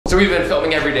So we've been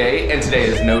filming every day, and today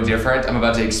is no different. I'm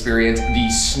about to experience the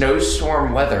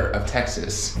snowstorm weather of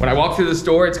Texas. When I walk through this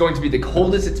door, it's going to be the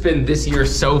coldest it's been this year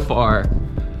so far.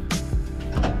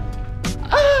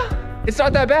 It's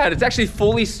not that bad. It's actually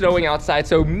fully snowing outside,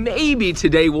 so maybe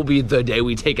today will be the day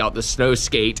we take out the snow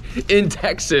skate in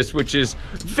Texas, which is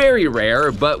very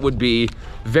rare, but would be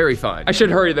very fun. I should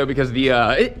hurry though, because the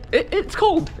it's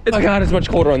cold. Oh my God, it's much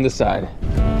colder on this side.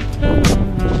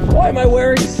 Why am I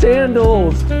wearing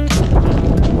sandals?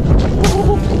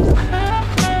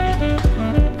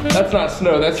 That's not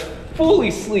snow, that's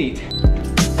fully sleet.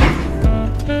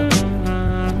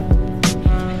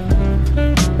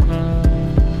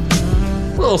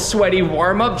 A little sweaty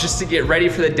warm up just to get ready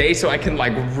for the day so I can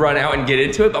like run out and get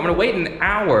into it. But I'm gonna wait an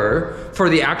hour for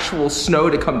the actual snow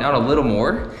to come down a little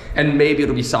more, and maybe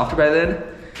it'll be softer by then.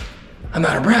 I'm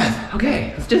out of breath.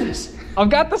 Okay, let's do this. I've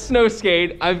got the snow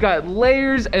skate. I've got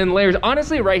layers and layers.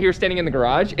 Honestly, right here standing in the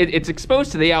garage, it's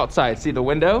exposed to the outside. See the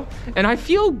window? And I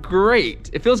feel great.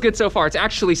 It feels good so far. It's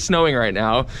actually snowing right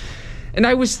now. And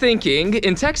I was thinking,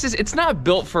 in Texas, it's not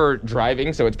built for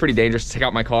driving, so it's pretty dangerous to take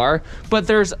out my car, but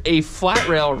there's a flat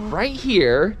rail right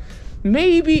here.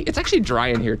 Maybe, it's actually dry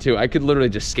in here too. I could literally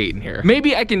just skate in here.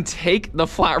 Maybe I can take the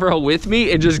flat rail with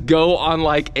me and just go on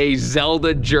like a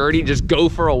Zelda journey, just go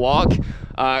for a walk,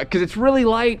 because it's really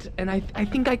light, and I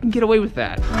think I can get away with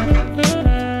that.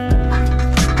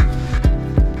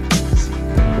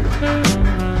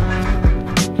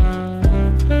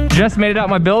 Just made it out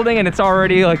my building, and it's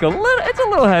already like it's a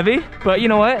little heavy, but you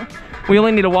know what? We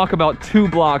only need to walk about 2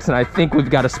 blocks, and I think we've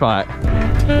got a spot.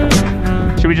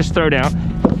 Should we just throw down?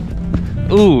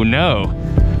 Ooh, no.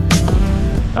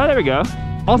 Oh, there we go.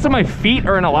 Also, my feet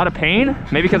are in a lot of pain,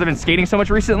 maybe because I've been skating so much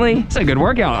recently. It's a good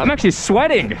workout. I'm actually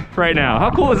sweating right now.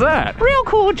 How cool is that? Real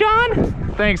cool,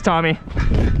 John. Thanks, Tommy.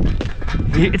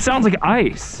 It sounds like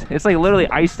ice. It's like literally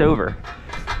iced over.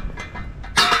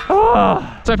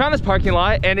 Oh. So I found this parking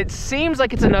lot, and it seems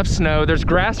like it's enough snow. There's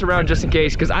grass around just in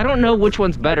case, because I don't know which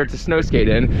one's better to snow skate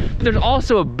in. But there's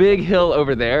also a big hill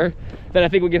over there that I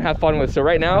think we can have fun with. So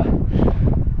right now,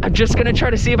 I'm just gonna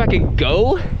try to see if I can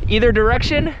go either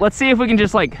direction. Let's see if we can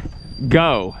just like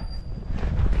go.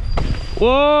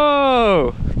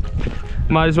 Whoa!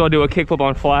 Might as well do a kickflip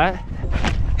on flat.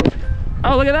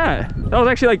 Oh, look at that. That was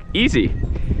actually like easy.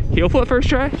 Heel flip first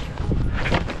try.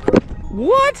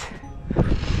 What?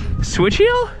 Switch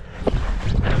heel?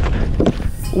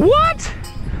 What?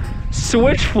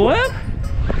 Switch flip?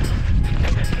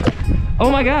 Oh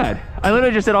my God. I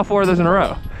literally just did all 4 of those in a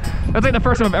row. That's like the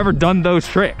first time I've ever done those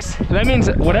tricks. That means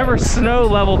whatever snow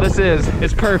level this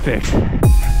is perfect.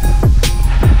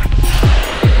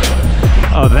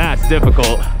 Oh, that's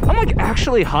difficult. I'm like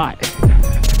actually hot.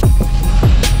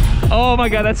 Oh my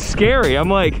God, that's scary. I'm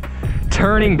like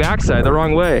turning backside the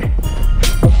wrong way.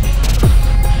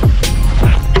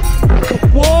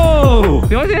 Whoa!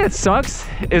 The only thing that sucks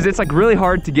is it's like really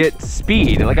hard to get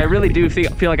speed. Like I really do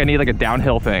feel like I need like a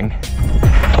downhill thing.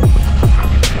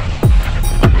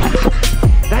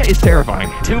 That is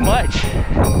terrifying. Too much.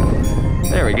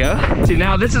 There we go. See,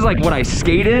 now this is like what I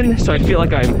skate in, so I feel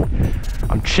like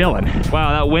I'm chilling.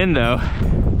 Wow, that wind though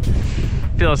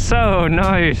feels so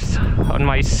nice on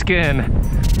my skin.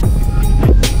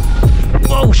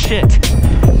 Oh shit.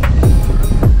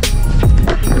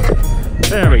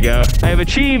 There we go. I have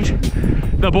achieved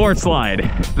the board slide.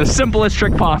 The simplest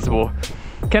trick possible.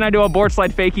 Can I do a board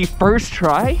slide fakie first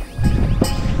try?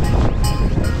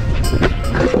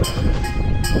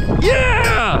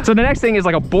 Yeah! So the next thing is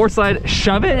like a board slide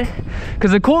shove it.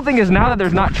 Because the cool thing is now that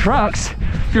there's not trucks,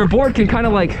 your board can kind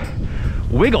of like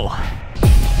wiggle.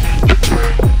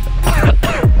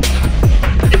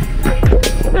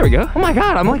 There we go. Oh my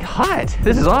God, I'm like hot.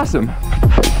 This is awesome.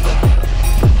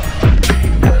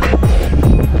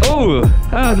 Oh,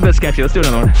 that was a bit sketchy. Let's do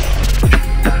another one.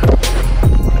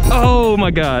 Oh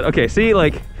my God. Okay, see,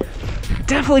 like,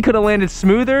 definitely could have landed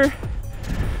smoother,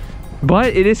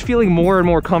 but it is feeling more and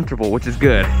more comfortable, which is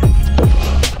good.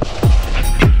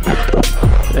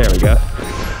 There we go.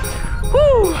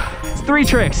 Woo! It's 3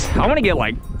 tricks. I want to get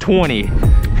like 20.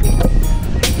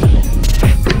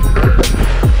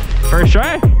 First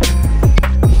try.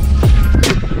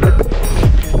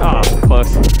 Oh,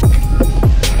 close.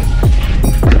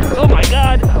 Oh my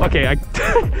God. Okay,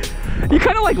 you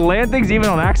kind of like land things even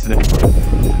on accident.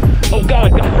 Oh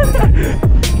God.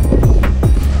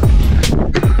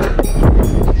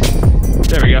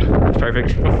 There we go.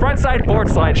 Perfect. A front side board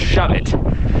slide, shove it.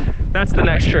 That's the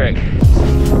next trick.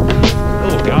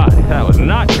 Oh God, that was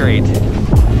not great.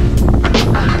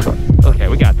 Okay,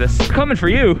 we got this. Coming for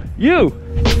you.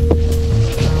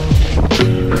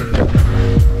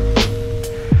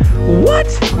 What?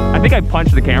 I think I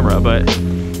punched the camera, but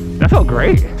that felt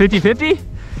great. 50-50?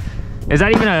 Is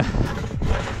that even a...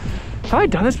 Have I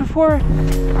done this before?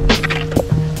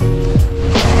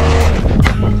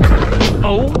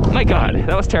 Oh my God,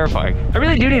 that was terrifying. I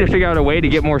really do need to figure out a way to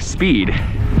get more speed.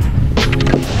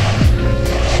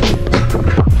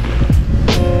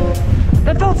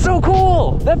 That felt so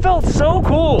cool. That felt so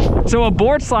cool. So a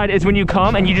board slide is when you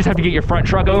come and you just have to get your front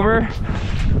truck over.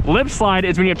 Lip slide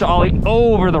is when you have to ollie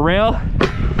over the rail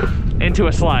into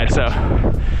a slide. So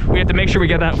we have to make sure we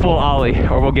get that full ollie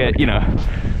or we'll get, you know,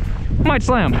 might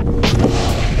slam.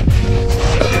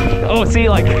 Oh, see,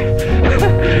 like,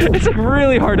 it's like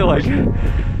really hard to like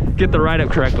get the ride up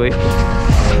correctly.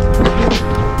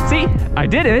 See, I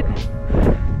did it,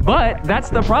 but that's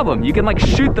the problem. You can like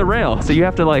shoot the rail, so you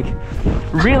have to like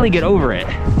really get over it.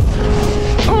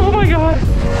 Oh my God.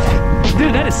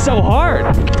 Dude, that is so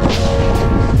hard.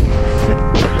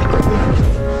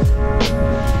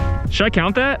 Should I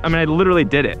count that? I mean, I literally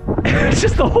did it. It's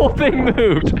just the whole thing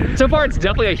moved. So far, it's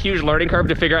definitely a huge learning curve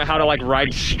to figure out how to like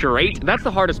ride straight. That's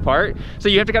the hardest part. So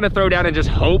you have to kind of throw down and just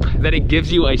hope that it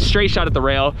gives you a straight shot at the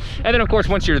rail. And then of course,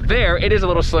 once you're there, it is a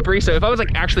little slippery. So if I was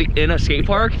like actually in a skate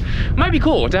park, it might be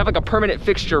cool to have like a permanent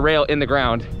fixture rail in the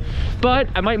ground. But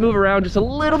I might move around just a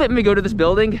little bit, maybe go to this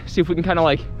building, see if we can kind of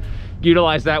like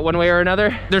utilize that one way or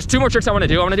another. There's 2 more tricks I want to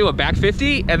do. I want to do a back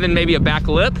 50 and then maybe a back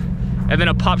lip, and then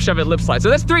a pop shove it lip slide. So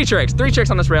that's 3 tricks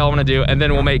on this rail I wanna do, and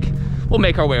then we'll make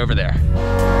our way over there.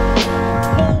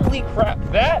 Holy crap,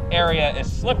 that area is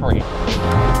slippery.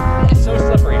 It's so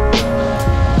slippery.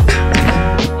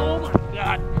 Oh my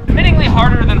God. Admittingly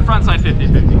harder than frontside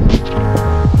 50-50.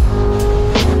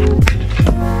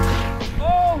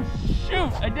 Oh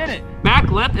shoot, I did it.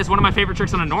 Back lip is one of my favorite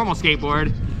tricks on a normal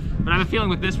skateboard, but I have a feeling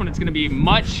with this one it's gonna be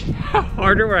much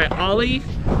harder, where I ollie,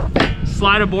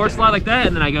 slide a board slide like that,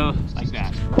 and then I go like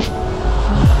that.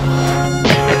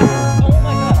 Oh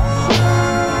my God.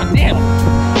 Damn.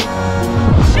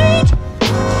 Shoot!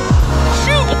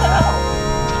 Shoot, what the hell?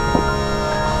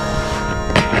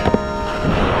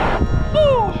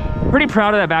 Woo. Pretty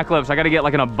proud of that back lip, so I gotta get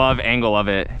like an above angle of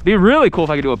it. It'd be really cool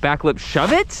if I could do a back lip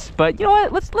shove it, but you know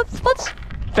what? Let's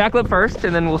back lip first,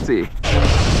 and then we'll see.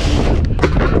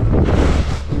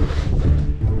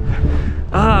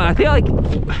 I feel like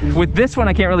with this one,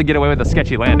 I can't really get away with a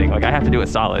sketchy landing. Like I have to do it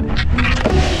solid.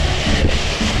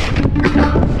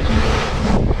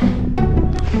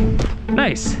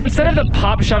 Nice. Instead of the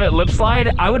pop shove it lip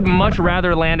slide, I would much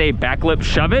rather land a back lip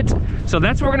shove it. So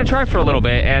that's what we're gonna try for a little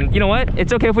bit. And you know what?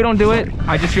 It's okay if we don't do it.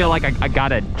 I just feel like I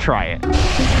gotta try it.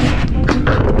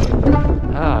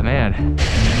 Oh man.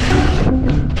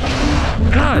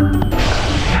 God.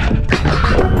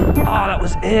 Oh, that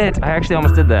was it. I actually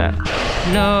almost did that.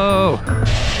 No.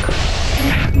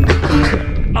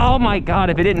 Oh my God,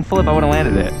 if it didn't flip, I would have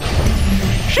landed it.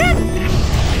 Shit!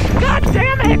 God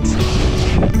damn it!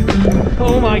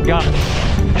 Oh my God.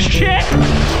 Shit!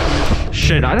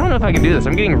 Shit, I don't know if I can do this.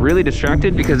 I'm getting really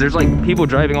distracted because there's like people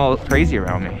driving all crazy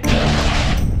around me.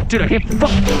 Dude, I can't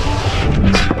fuck.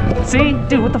 See?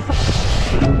 Dude, what the fuck?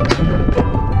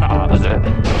 Ah, that was it.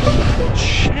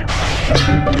 Shit.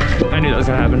 I knew that was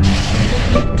gonna happen.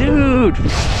 Dude!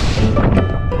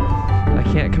 I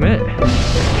can't commit.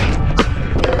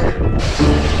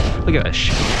 Look at that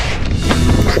shit.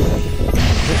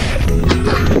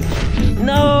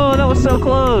 No, that was so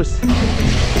close.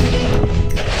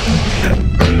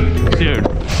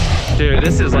 Dude,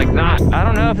 this is like not, I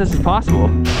don't know if this is possible.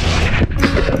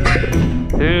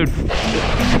 Dude.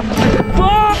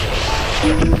 Fuck!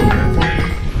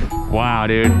 Wow,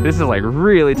 dude, this is like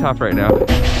really tough right now.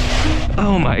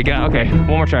 Oh my God, okay, one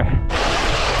more try.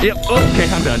 Yep, okay,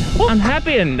 I'm done. I'm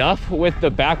happy enough with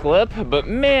the back lip, but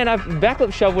man, back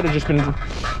lip shove would have just been,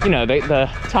 you know, the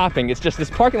topping. It's just this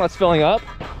parking lot's filling up,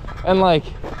 and like,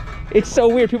 it's so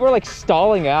weird. People are like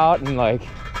stalling out, and like,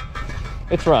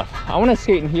 it's rough. I want to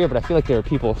skate in here, but I feel like there are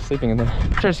people sleeping in there.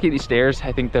 I'm trying to skate these stairs.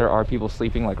 I think there are people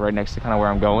sleeping like right next to kind of where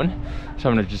I'm going. So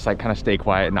I'm gonna just like kind of stay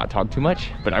quiet and not talk too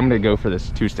much, but I'm gonna go for this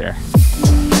 2-stair.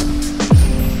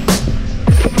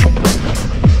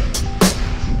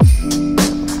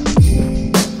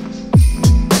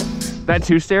 That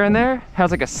 2-stair in there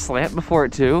has like a slant before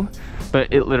it too,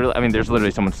 but it literally, I mean, there's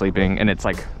literally someone sleeping and it's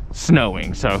like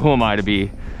snowing. So who am I to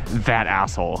be that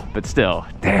asshole? But still,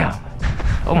 damn.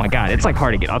 Oh my God, it's like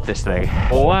hard to get up this thing.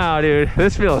 Wow, dude,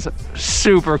 this feels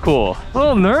super cool. A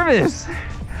little nervous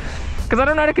because I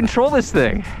don't know how to control this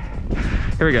thing.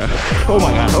 Here we go. Oh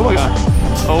my God, oh my God.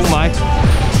 Oh my.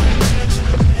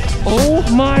 Oh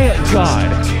my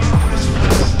God.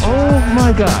 Oh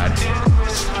my God.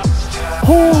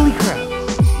 Holy crap.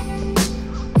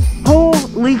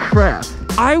 Holy Holy crap.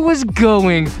 I was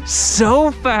going so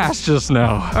fast just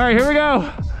now. All right, here we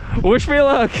go. Wish me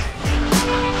luck.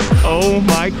 Oh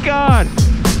my God.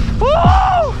 Woo!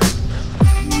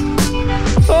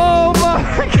 Oh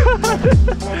my God.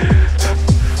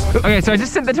 Okay, so I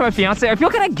just sent that to my fiance. I feel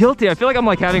kind of guilty. I feel like I'm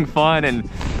like having fun and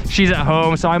she's at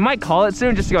home. So I might call it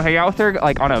soon just to go hang out with her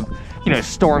like on a, you know,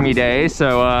 stormy day.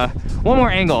 So one more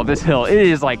angle of this hill. It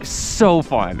is like so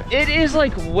fun. It is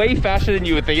like way faster than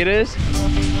you would think it is.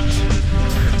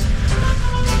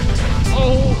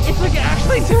 Oh, it's like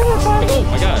actually terrifying. Oh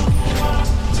my God.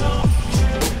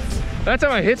 That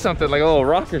time I hit something, like a little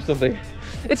rock or something.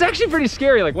 It's actually pretty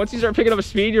scary. Like once you start picking up a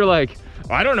speed, you're like,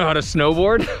 I don't know how to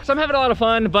snowboard. So I'm having a lot of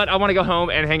fun, but I wanna go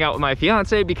home and hang out with my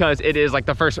fiance because it is like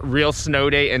the first real snow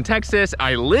day in Texas.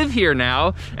 I live here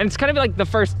now, and it's kind of like the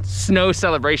first snow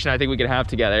celebration I think we could have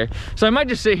together. So I might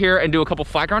just sit here and do a couple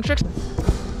flat ground tricks.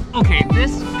 Okay,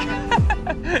 this,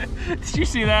 did you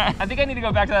see that? I think I need to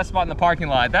go back to that spot in the parking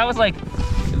lot. That was like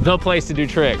the place to do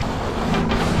tricks.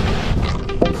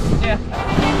 Yeah.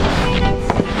 There we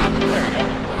go.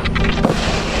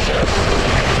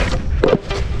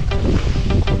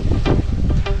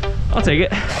 I'll take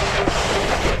it. I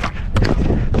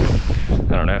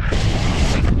don't know.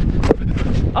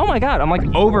 Oh my God, I'm like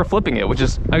over flipping it, which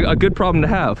is a good problem to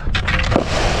have.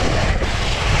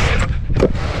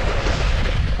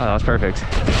 Oh, that was perfect.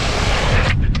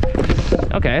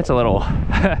 Okay, it's a little,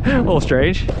 a little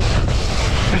strange.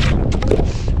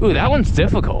 Ooh, that one's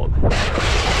difficult.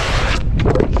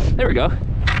 There we go.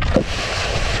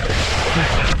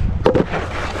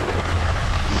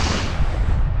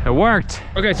 It worked.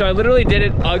 Okay, so I literally did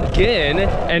it again,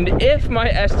 and if my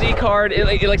SD card, it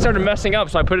like started messing up,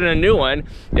 so I put in a new one.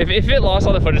 If it lost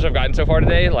all the footage I've gotten so far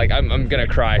today, like I'm gonna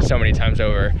cry so many times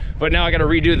over. But now I gotta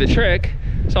redo the trick,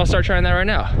 so I'll start trying that right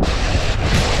now.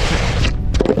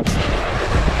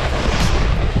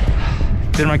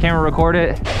 Did my camera record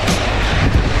it?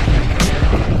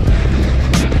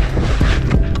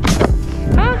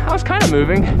 Huh, I was kind of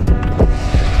moving.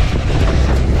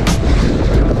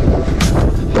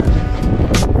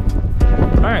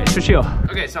 All right, so chill.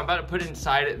 Okay, so I'm about to put it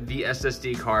inside the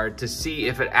SSD card to see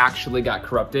if it actually got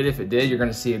corrupted. If it did, you're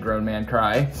gonna see a grown man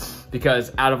cry,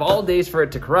 because out of all days for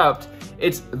it to corrupt,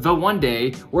 it's the one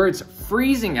day where it's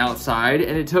freezing outside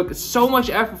and it took so much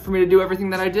effort for me to do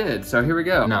everything that I did. So here we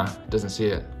go. No, it doesn't see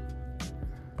it.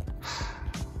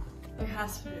 It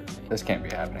has to be. This can't be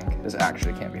happening. This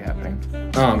actually can't be happening.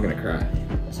 Oh, I'm gonna cry.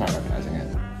 It's not recognizing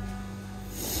it.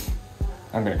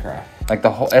 I'm gonna cry. Like the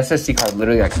whole SSD card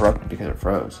literally got corrupted because it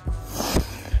froze.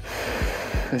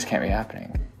 This can't be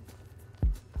happening.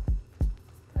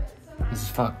 This is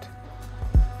fucked.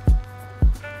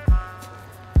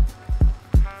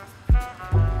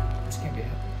 This can't be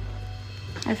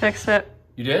happening. I fixed it.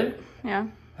 You did? Yeah.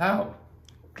 How?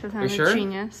 Because I'm a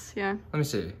genius. Yeah. Let me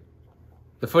see.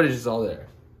 The footage is all there.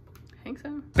 I think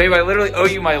so. Babe, I literally owe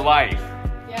you my life.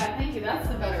 Yeah, thank you. That's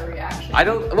the better reaction.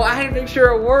 Well, I had to make sure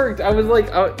it worked. I was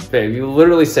like, oh, babe, you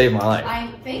literally saved my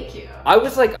life. Thank you. I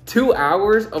was like 2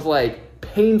 hours of like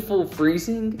painful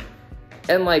freezing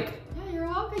and like. Yeah, you're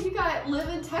welcome. You got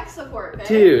live-in tech support, babe.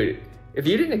 Dude, if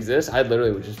you didn't exist, I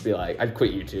literally would just be like, I'd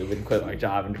quit YouTube and quit my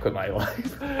job and quit my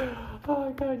life. Oh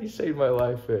my God, you saved my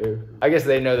life, babe. I guess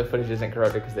they know the footage isn't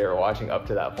corrupted because they were watching up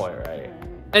to that point, right?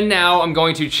 And now I'm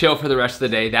going to chill for the rest of the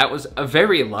day. That was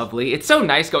very lovely. It's so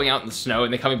nice going out in the snow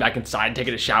and then coming back inside and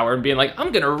taking a shower and being like,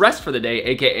 I'm gonna rest for the day,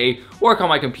 AKA work on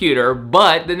my computer.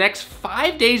 But the next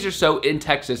 5 days or so in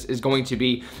Texas is going to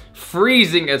be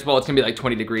freezing as well. It's gonna be like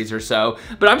 20 degrees or so,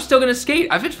 but I'm still gonna skate.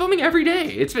 I've been filming every day.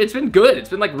 It's been good. It's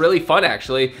been like really fun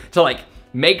actually to like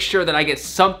make sure that I get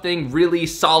something really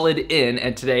solid in,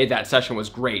 and today that session was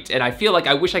great. And I feel like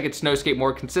I wish I could snow skate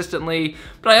more consistently,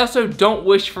 but I also don't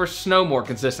wish for snow more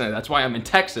consistently. That's why I'm in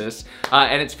Texas,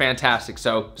 and it's fantastic.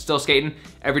 So still skating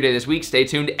every day this week. Stay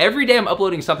tuned. Every day I'm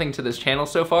uploading something to this channel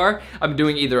so far. I'm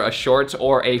doing either a shorts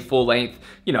or a full length,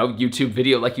 you know, YouTube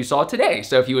video like you saw today.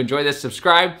 So if you enjoy this,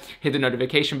 subscribe, hit the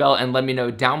notification bell, and let me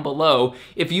know down below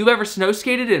if you've ever snow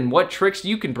skated and what tricks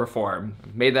you can perform.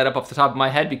 Made that up off the top of my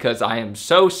head because I am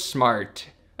so smart.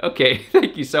 Okay,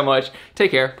 thank you so much.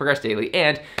 Take care, progress daily,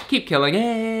 and keep killing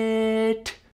it.